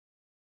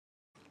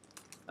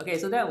Okay,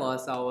 so that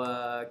was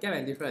our gap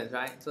and difference,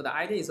 right? So the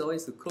idea is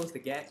always to close the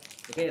gap.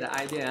 Okay, the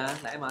idea,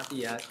 like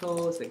MRT,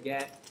 close the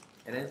gap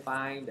and then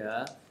find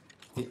the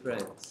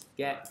difference.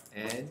 Gap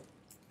and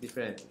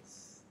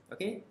difference.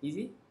 Okay,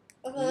 easy?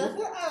 Okay, let's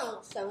go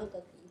out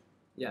 7:30.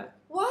 Yeah.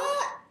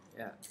 What?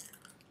 Yeah.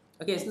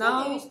 Okay, so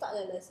Now now. we start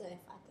the lesson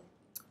at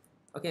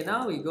 5:30. Okay,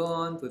 now we go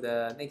on to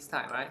the next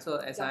type, right? So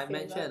as Your I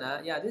mentioned,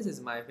 yeah, this is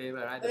my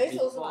favorite, right? The This is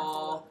also my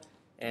before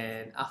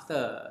and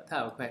after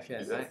type of question,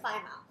 Is right? it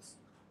 5 marks?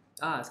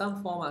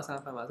 Some 4 marks, some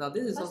 5 marks. Now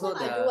this is Last also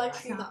time the. I do one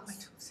 3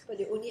 marks, but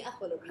they only ask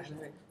for the result.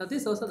 Now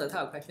this is also the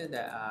type of question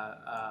that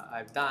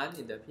I've done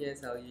in the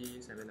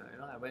PSLE seminar. You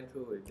know, I went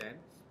through with them,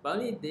 but I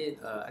only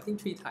did I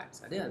think 3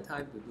 types. I didn't have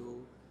time to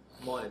do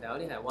more than that. I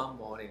only had one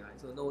morning, right?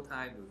 So no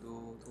time to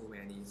do too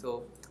many.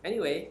 So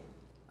anyway,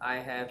 I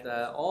have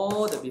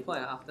all the before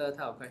and after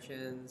type of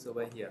questions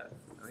over here.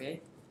 Okay,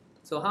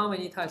 so how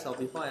many types of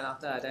before and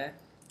after are there?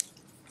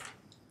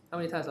 How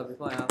many types of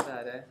before and after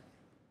are there?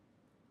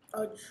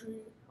 3.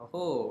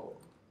 Oh,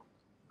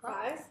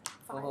 5?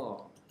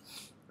 oh,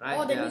 right.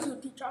 Oh, that means you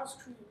teach us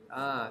 3.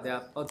 There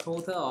are a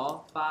total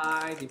of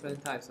 5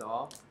 different types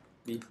of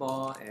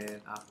before and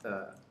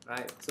after,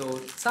 right? So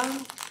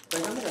some, for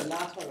example, the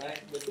last one,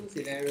 right? The 2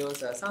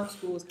 scenarios, some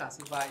schools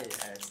classify it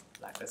as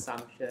like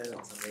assumption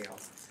or something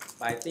else.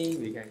 But I think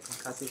we can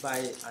classify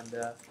it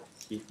under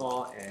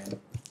before and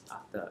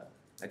after.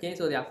 Okay,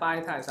 so there are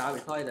 5 types. We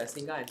call it the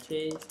single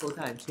unchanged,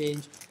 total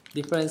unchanged,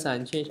 difference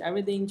unchanged,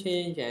 everything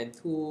changed, and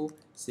 2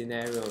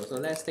 scenarios. So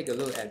let's take a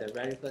look at the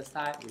very first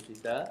type, which is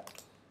the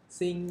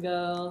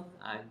single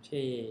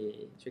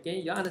unchanged. Okay,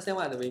 you understand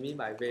what we mean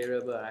by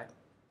variable, right?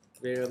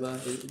 Variable.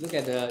 You look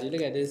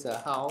at this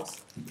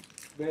house.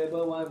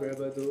 Variable 1,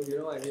 variable 2. You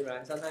know what I mean,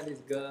 right? Sometimes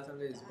it's girls,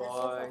 sometimes it's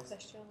boys.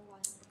 Question 1.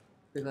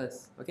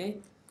 Because,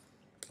 okay?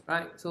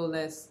 Right, so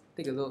let's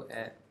take a look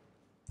at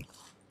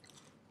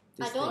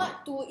this I don't thing.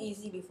 like too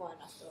easy before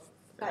and after.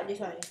 Like this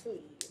one is too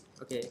easy.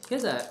 Okay,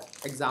 here's an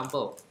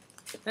example.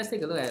 Let's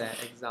take a look at an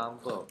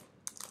example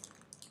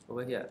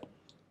over here.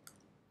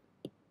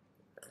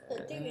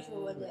 The thing is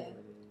over there.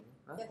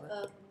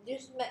 Huh?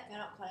 This Mac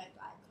cannot connect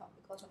to iCloud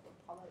because of the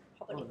property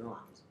Oh, no.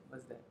 funds.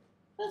 What's that?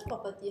 What's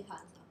property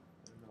funds?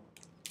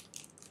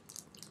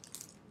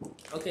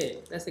 Okay,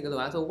 let's take a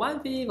look. So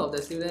 1/5 of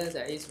the students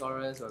at A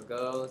scorers were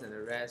girls and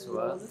the rest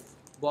were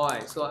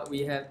boys. So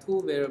we have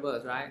 2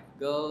 variables, right?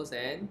 Girls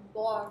and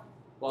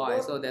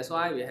boys. So that's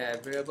why we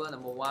have variable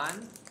number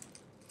 1,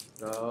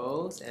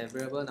 girls, and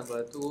variable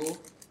number 2,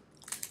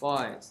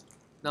 boys.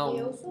 Now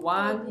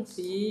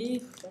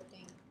 1/5.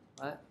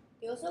 What?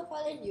 They also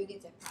call it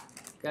units and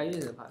parts. Yeah,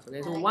 units and parts.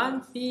 Okay, so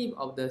 1/5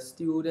 of the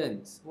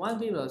students.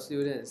 1/5 of the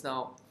students.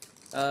 Now,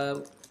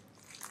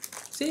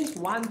 since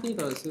 1/5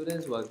 of the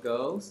students were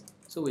girls,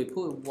 so we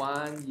put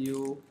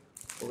 1U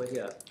over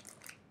here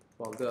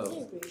for girls.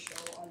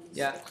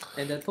 Yeah,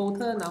 and the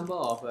total number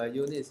of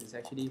units is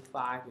actually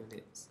 5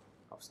 units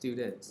of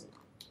students.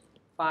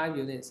 5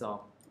 units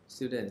of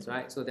students,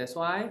 right? So that's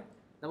why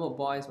number of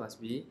boys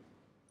must be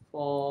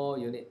 4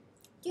 units.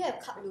 Do you have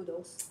cup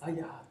noodles?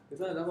 Yeah,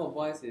 that's why the number of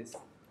boys is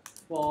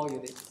 4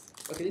 units.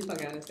 Okay, this one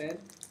can understand?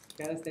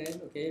 Can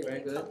understand? Okay,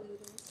 very good.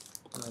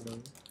 I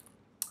don't.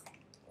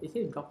 You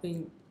keep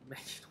dropping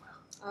mashed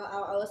noodles.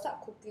 I will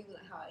start cooking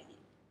like how I did.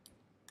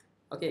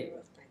 Okay.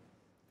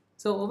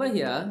 So over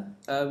here,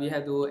 we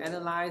have to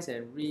analyze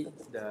and read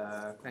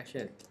the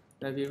question.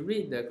 Now, if you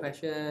read the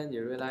question,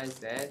 you realize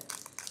that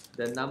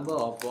the number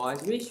of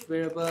boys, which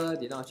variable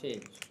did not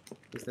change?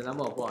 It's the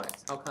number of boys.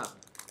 How come?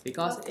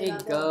 Because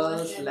 8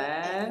 girls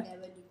left.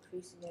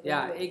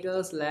 Yeah, 8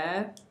 girls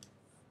left.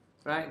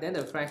 Right? Then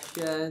the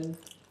fraction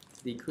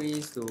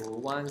decreased to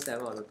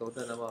 1/7 of the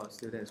total number of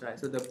students. Right?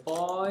 So the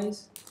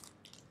boys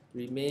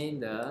remain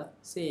the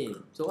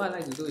same. So what I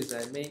like to do is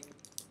I make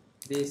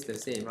this the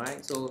same,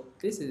 right? So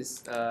this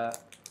is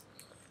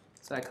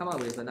so I come up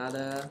with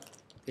another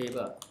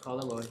table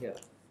column over here.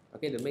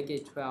 Okay, to make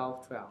it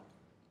 12, 12.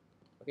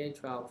 Okay,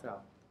 12,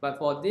 12. But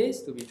for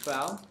this to be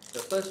 12, the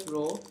first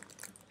row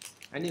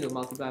I need to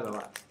multiply by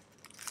what?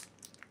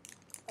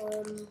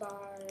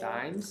 By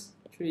times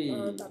 3.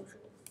 times 3.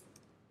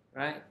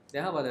 Right?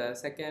 Then how about the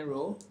second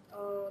row?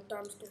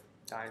 Times 2.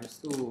 Times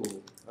 2.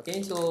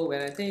 Okay, so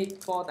when I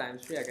take 4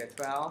 times 3, I get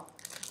 12.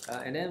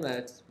 And then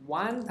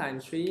 1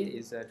 times 3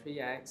 is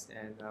 3x,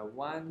 and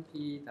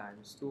 1p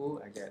times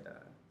 2, I get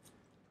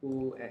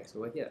 2x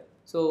over here.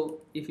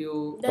 So if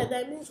you...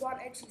 That means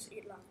 1x is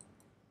 8 lah.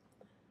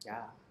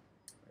 Yeah,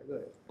 very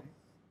good. Right?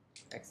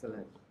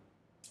 Excellent.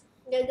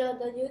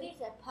 The units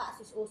and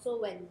parts is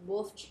also when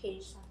both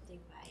change something,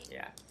 right?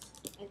 Yeah.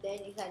 And then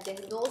it's like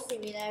there's no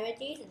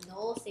similarities and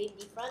no same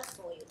difference,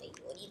 so you take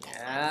units and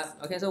Yeah.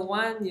 parts. Okay, so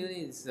 1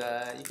 unit is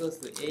equals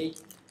to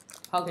 8.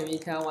 How can we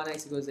tell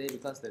 1x equals to 8?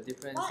 Because the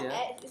difference here...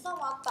 1x, it's not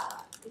one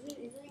part.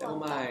 Isn't it Oh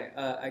one my,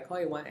 part? I call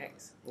it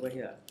 1x over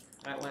here.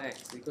 Right,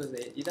 1x equals to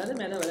 8. It doesn't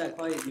matter whether I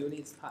call it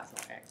units, parts,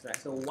 or x,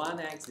 right? So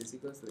 1x is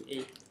equals to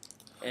 8.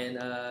 And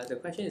the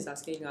question is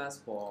asking us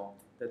for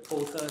the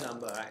total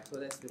number, right? So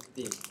that's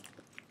 15.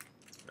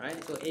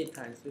 Right? So 8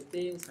 times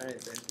 15 is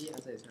 120.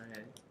 Answer is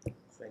 120.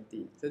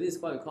 20. So this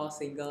is what we call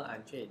single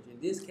unchanged. In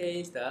this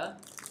case, the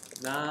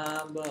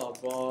number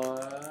of boys.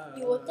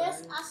 You will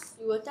just ask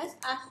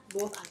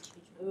both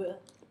unchanged.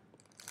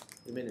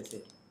 You mean the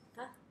same?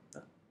 Huh? Huh?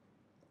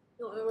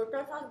 No, it will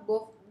just ask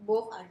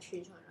both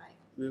unchanged one, right?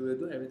 We will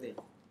do everything,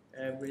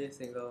 every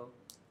single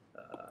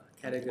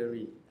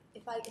category.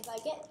 If I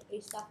get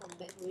a star from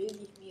that, will you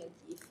give me a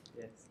gift?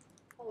 Yes.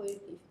 What will you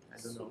give me? I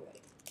don't know.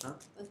 Right? Huh?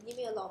 Must give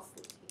me a lot of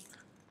food.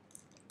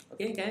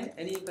 Okay, Ken,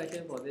 any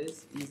question for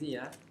this? Easy,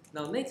 yeah?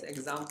 Now, next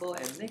example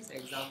and next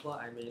example,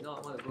 I may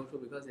not want to go through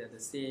because they are the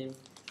same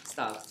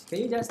stuff. Can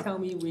you just tell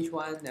me which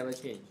one never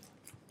changed?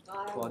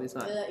 For this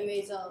one. The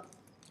eraser.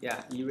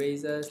 Yeah,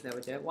 erasers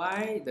never change.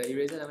 Why the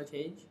eraser never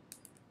change?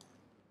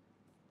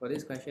 For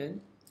this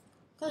question?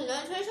 Because you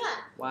don't change one.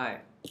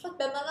 Why? Because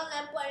Pamela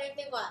never put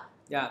anything what?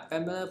 Yeah,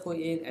 Pamela put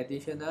in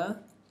additional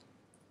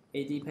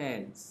 80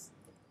 pence.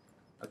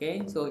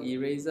 Okay, so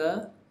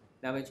eraser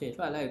never change.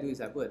 What I like to do is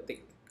I put a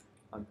tick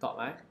on top,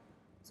 right?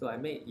 So I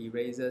make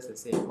erasers the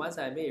same. Once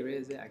I make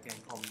erasers, I can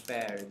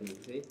compare already, you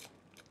see?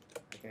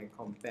 I can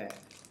compare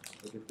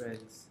the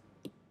difference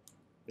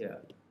here.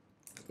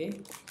 Okay?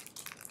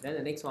 Then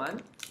the next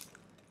one.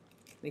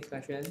 Next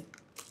question.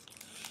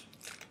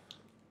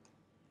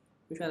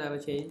 Which one never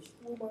change?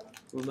 Woman.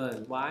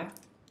 Woman. Why?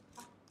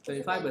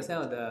 25%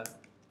 of the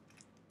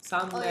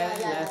some Oh, men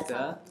yeah, left the.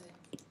 yeah.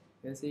 You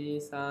can see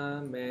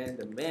some men.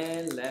 The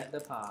man left the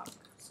park.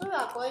 So we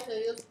are going to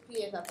use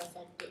P as a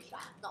percentage,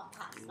 not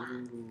parts.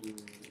 Ooh,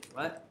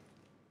 what?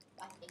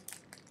 I think.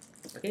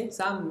 Okay,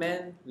 some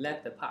men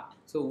left the park.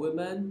 So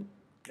women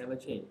never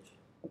change.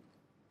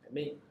 I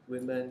make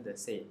women the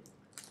same.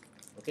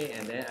 Okay,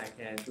 and then I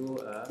can do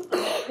a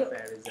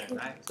comparison,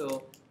 right?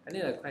 So I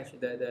think the question,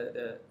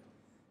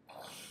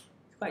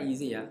 it's quite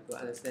easy, yeah, to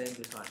understand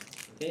this one.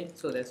 Okay,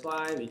 so that's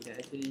why we can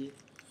actually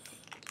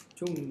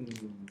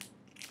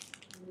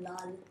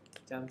Lol.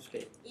 jump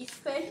straight. It's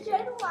question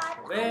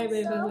one.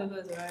 Wait, answer.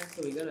 first, right?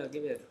 So we're gonna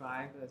give it a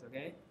try first,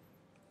 okay?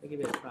 Let's give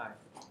it a try.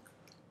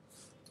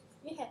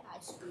 You have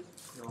ice cream.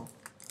 No.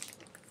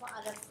 What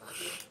other food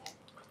do you have?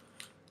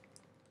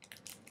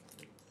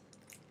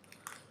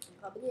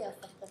 Probably a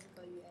first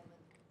for you, Evan.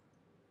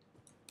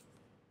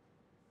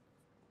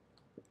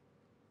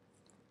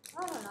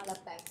 I have another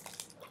bag.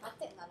 I'll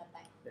take another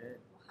bag. Then,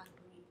 I'm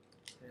hungry.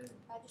 then,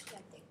 I just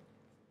can't take.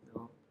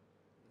 no.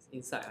 It's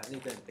inside. I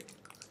need to go and take.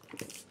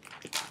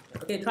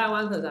 Okay, try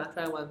one first.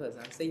 Try one first.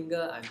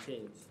 Single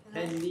unchanged. Can I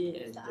Handy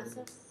use and the Jenny.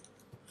 answers?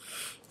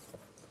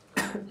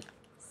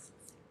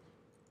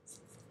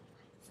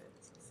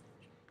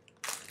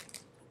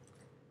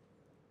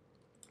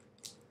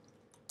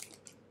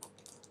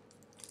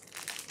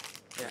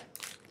 Yeah.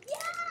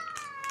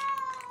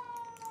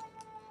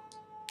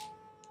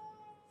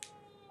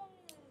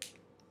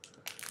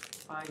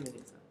 5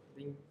 minutes. I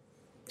think you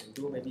can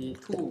do maybe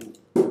 2.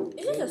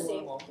 Is it the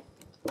same? More.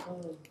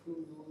 Oh.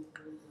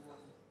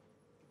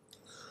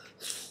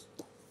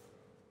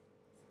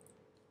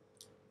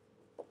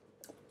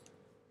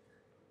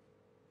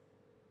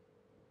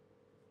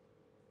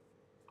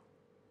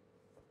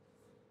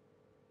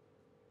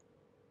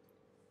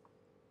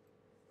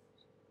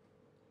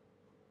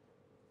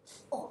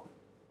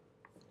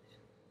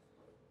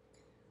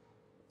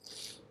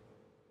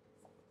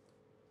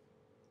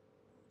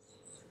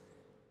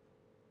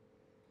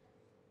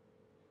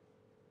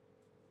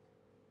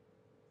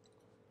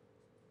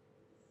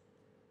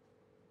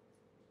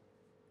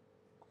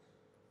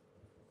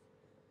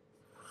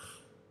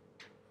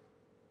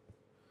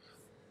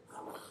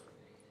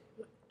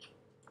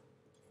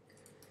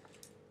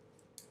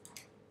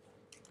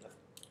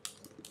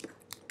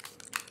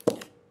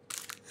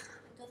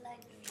 I don't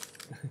like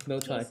this. No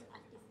choice. It's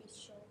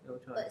artificial. No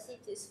choice. But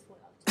since it's food,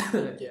 I'll take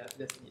it. Yeah,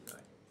 just eat,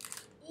 right?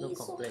 No It's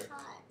so complaint.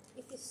 hard.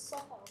 If it's so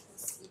hot,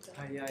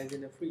 I can Yeah, it's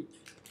in the fridge.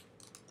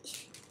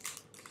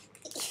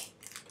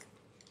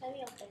 Let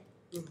me open.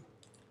 Mm.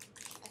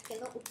 I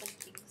cannot open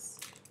things.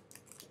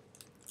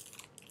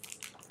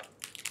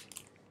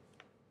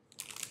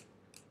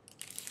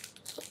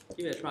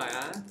 Give it a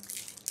try,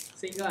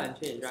 Single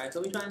unchanged, right?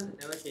 So which one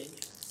never change?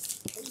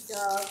 It's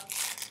the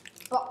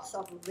box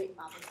of red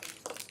marble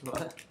things.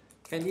 What?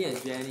 Candy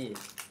and Jenny.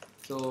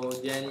 So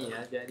Jenny,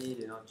 Jenny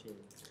did not change.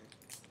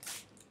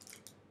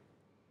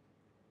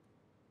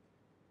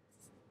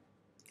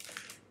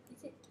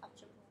 Is it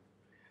touchable?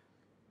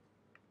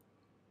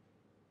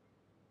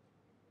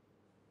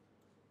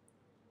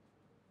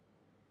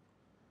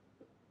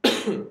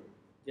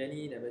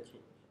 Jenny never changed.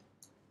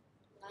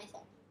 Nice.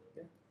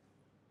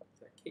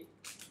 It's like cake.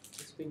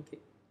 Ice cream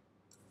cake.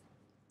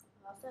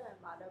 After my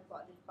mother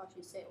bought it because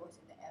she said it was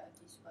in the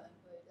advertisement,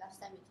 but last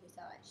time it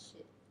tasted like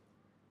shit.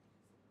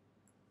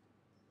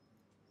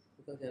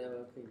 Because they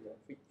never put in the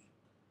fridge.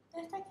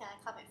 Next time can I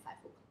come at 5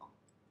 o'clock?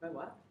 Why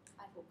what?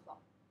 5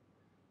 o'clock.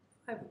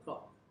 5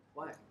 o'clock.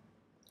 Why?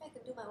 I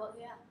can do my work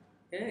here.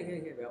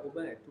 Can. We are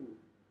open at 2.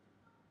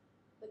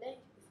 But then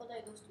before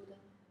that, no student.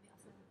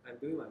 I'm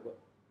doing my work.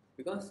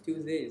 Because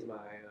Tuesday is my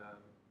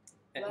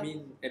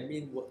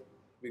admin work.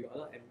 We got a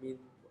lot of admin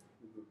work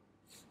to do.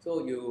 So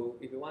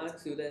if you want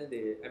students,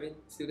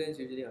 students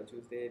usually on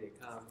Tuesday they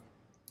come.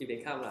 If they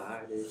come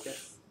lah, they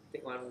just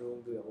take one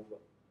room, do your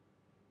homework.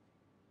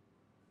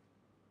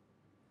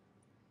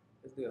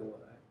 Just do your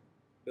homework, right?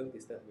 Don't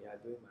disturb me. I'm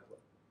doing my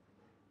work.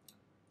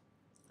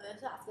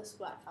 So after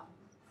school I come.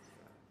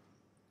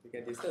 You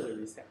can disturb the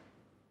recep.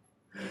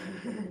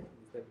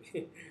 Disturb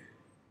me.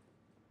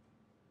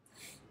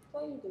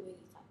 What are you doing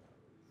inside?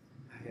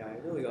 Yeah, I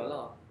know we got a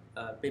lot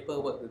of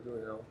paperwork to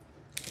do.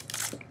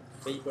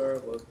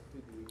 Paperwork to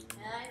do.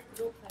 And I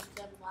do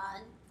question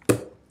 1.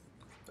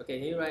 Okay,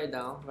 can you write it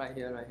down? Right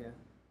here.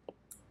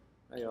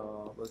 Write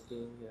your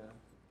working here.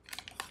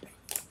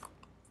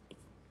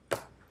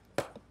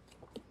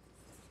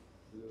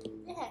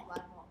 They have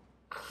one more.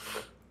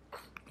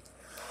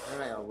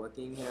 Write your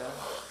working here.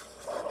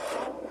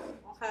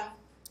 Okay.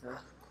 Huh?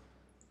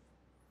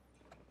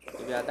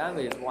 If you are done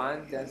with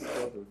 1, just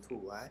go to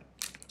 2, right?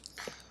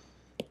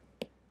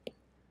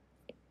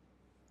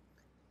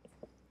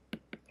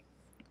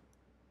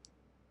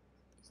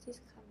 Is this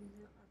coming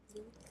out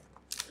ugly?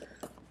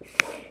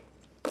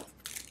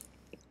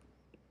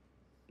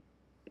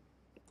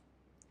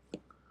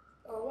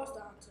 What's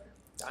the answer?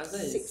 The answer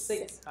is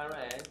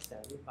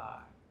 675.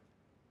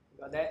 You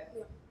got that?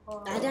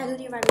 I don't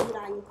need to write it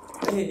down.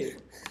 Hey,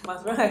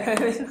 must write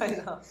right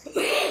now.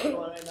 Come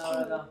on, right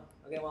now.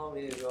 Okay, 1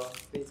 minute to go.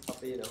 Please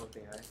copy the whole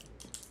thing, right?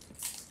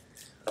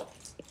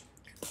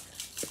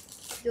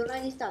 Don't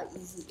like this type of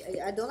easy.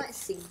 I don't like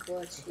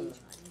single change.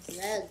 It's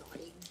very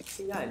annoying.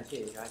 Single and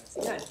change, right?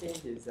 Single and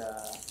change is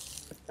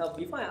now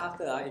before and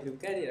after, if you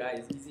get it right,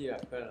 it's easy,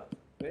 right?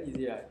 Very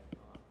easy, right?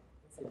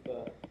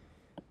 Simple.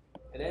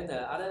 And then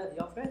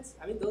your friends,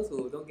 those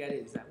who don't get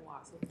it, it's like,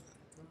 wow, so I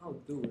don't know how to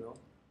do,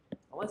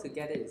 And once you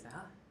get it, it's like,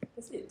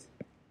 that's it.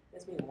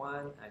 That's mean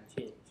 1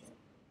 unchanged.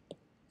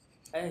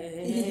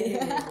 Hey.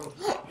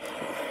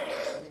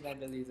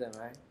 Vandalism,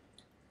 right?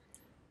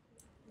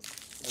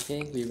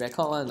 Okay, we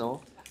record one,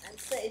 no? The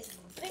answer is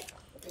big.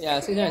 Yeah,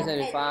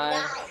 675.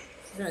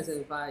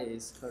 675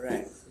 is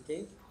correct.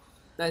 Okay.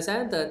 Now it's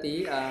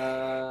 7:30. I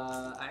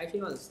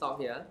actually want to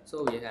stop here,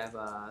 so we have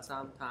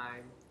some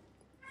time.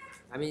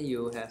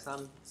 You have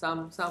some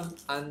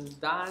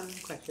undone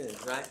questions,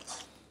 right?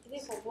 Is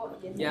it for work?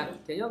 Yeah.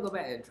 Can you all go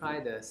back and try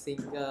the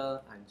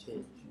single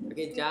unchanged?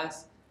 Okay,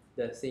 just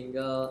the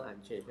single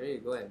unchanged. Then you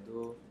go and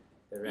do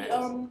the rest.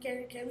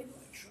 Can we do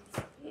extra?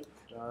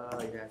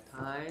 You have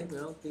time.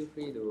 Feel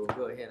free to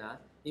go ahead.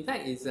 In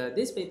fact,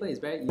 this paper is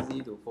very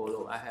easy to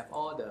follow. I have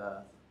all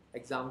the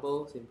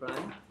examples in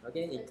front.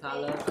 Okay, in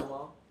color, some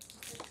more.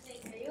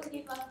 Can you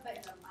give us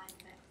back the mind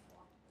map?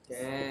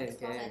 Can.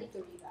 I need to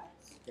revise.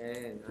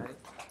 Can, right?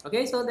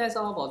 Okay, so that's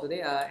all for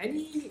today.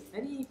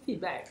 Any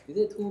feedback? Is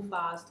it too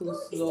fast, too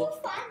slow,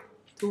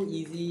 too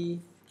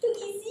easy? Too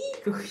easy?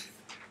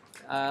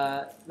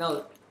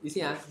 No, you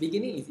see,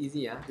 beginning is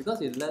easy, because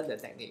we learn the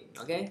technique,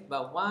 okay?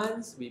 But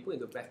once we put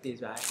into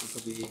practice, right, it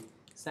could be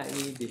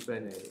slightly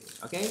different already.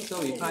 Okay, so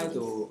we try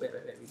to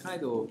we try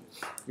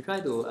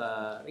to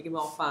make it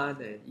more fun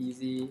and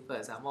easy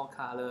first, more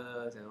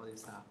colors and all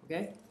this stuff.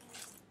 Okay,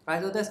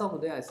 right. So that's all for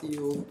today. I see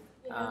you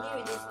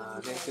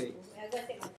next week.